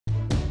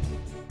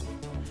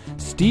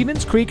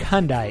Stevens Creek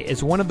Hyundai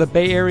is one of the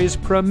Bay Area's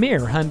premier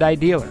Hyundai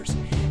dealers.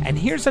 And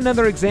here's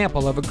another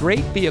example of a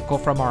great vehicle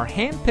from our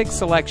hand-picked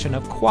selection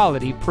of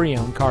quality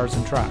pre-owned cars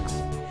and trucks.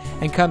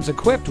 And comes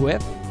equipped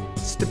with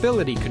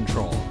stability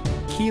control,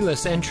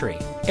 keyless entry,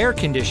 air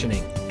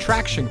conditioning,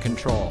 traction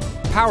control,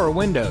 power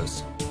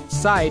windows,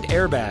 side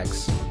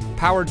airbags,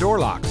 power door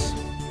locks,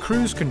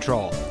 cruise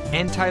control,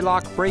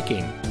 anti-lock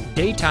braking,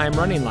 daytime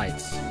running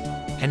lights,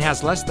 and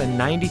has less than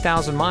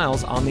 90,000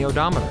 miles on the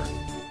odometer.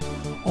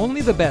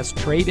 Only the best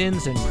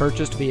trade-ins and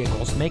purchased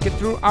vehicles make it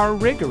through our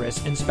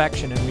rigorous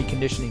inspection and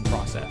reconditioning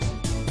process.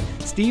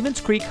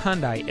 Stevens Creek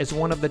Hyundai is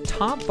one of the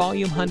top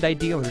volume Hyundai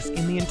dealers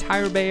in the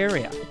entire Bay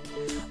Area.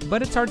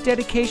 But it's our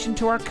dedication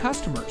to our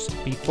customers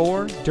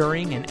before,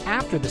 during, and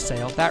after the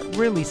sale that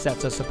really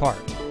sets us apart.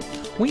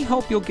 We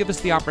hope you'll give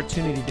us the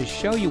opportunity to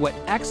show you what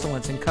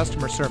excellence in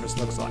customer service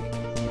looks like.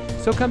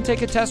 So come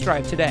take a test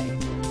drive today.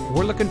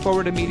 We're looking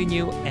forward to meeting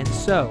you, and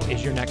so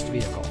is your next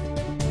vehicle.